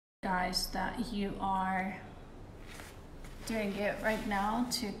guys that you are doing it right now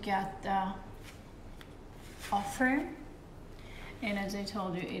to get the offer. And as I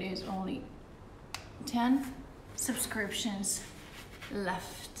told you, it is only 10 subscriptions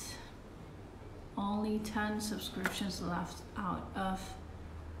left. Only 10 subscriptions left out of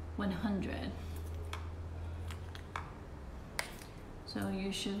 100. So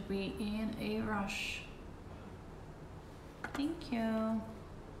you should be in a rush. Thank you.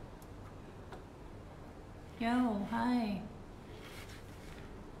 Yo, hi.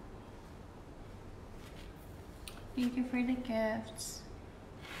 Thank you for the gifts.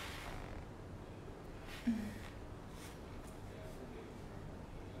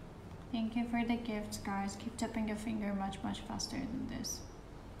 Thank you for the gifts, guys. Keep tapping your finger much faster than this.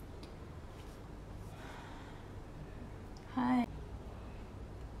 Hi.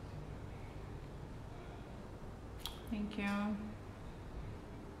 Thank you.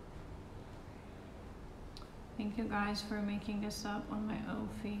 Thank you guys for making this up on my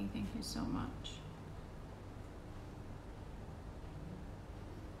OFI. Thank you so much.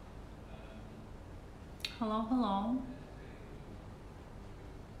 Hello, hello.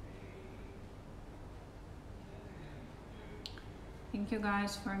 Thank you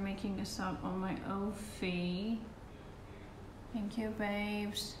guys for making this up on my OFI. Thank you,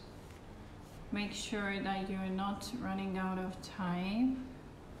 babes. Make sure that you're not running out of time.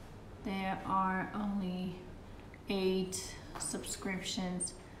 There are only 8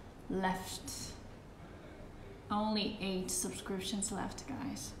 subscriptions left. Only 8 subscriptions left,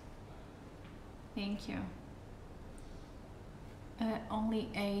 guys. Thank you. Only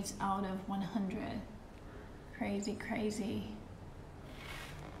 8 out of 100. Crazy, crazy.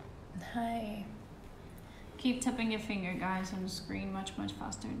 Hi. Keep tapping your finger, guys, on the screen much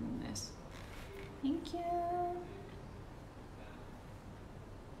faster than this. Thank you.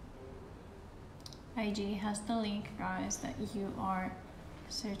 IG has the link, guys, that you are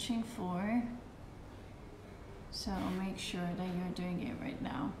searching for. So make sure that you're doing it right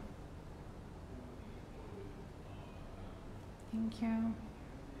now. Thank you.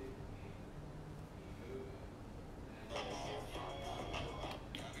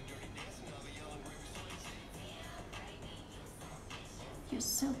 You're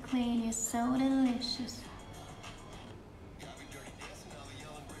so clean, you're so delicious.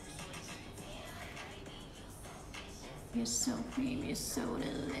 You're so clean, you're so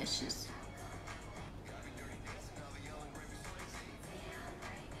delicious.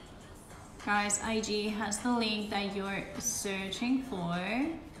 Guys, IG has the link that you're searching for.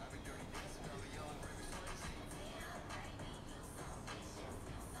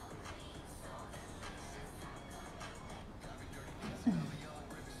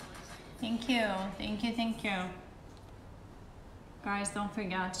 Thank you, thank you, thank you. Guys, don't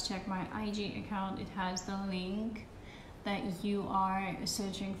forget to check my IG account. It has the link that you are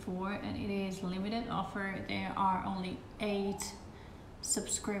searching for, and it is limited offer. There are only 8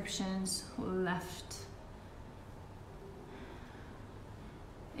 subscriptions left,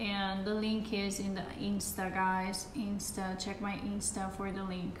 and the link is in the Insta, guys. Check my Insta for the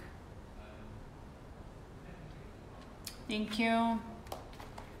link. Thank you.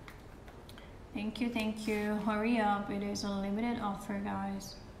 Thank you, thank you. Hurry up, it is a limited offer,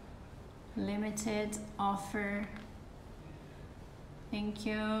 guys. Limited offer. Thank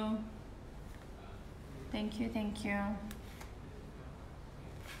you. Thank you, thank you.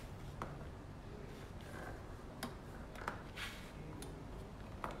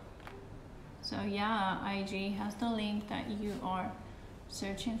 So yeah, IG has the link that you are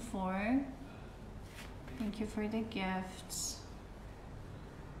searching for. Thank you for the gifts.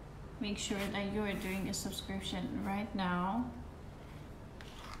 Make sure that you are doing a subscription right now.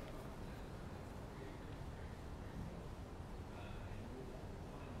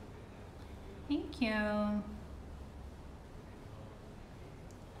 Thank you.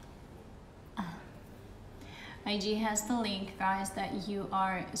 IG has the link, guys, that you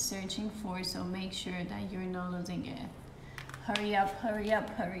are searching for, so make sure that you're not losing it. Hurry up, hurry up,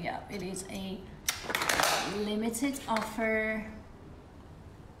 hurry up. It is a limited offer.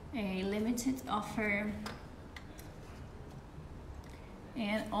 A limited offer.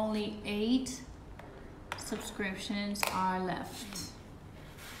 And only 8 subscriptions are left.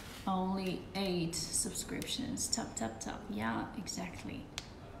 Only 8 subscriptions. Tap, tap, tap. Yeah, exactly.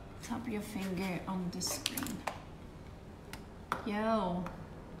 Tap your finger on the screen. Yo.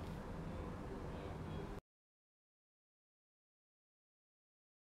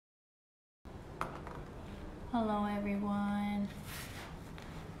 Hello, everyone.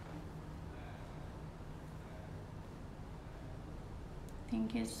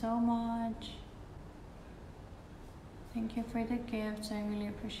 Thank you so much. Thank you for the gifts. I really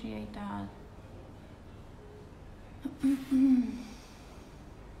appreciate that.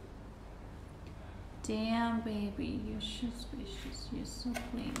 Damn, baby, you're so spacious. You're so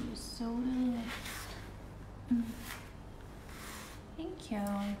clean. You're so delicious. Thank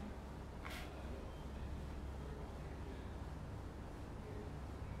you.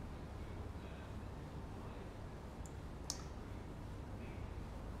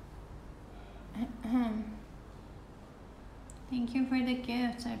 Thank you for the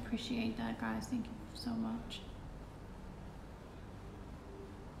gifts. I appreciate that, guys. Thank you so much.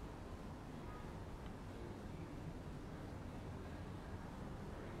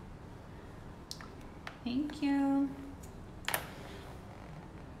 Thank you.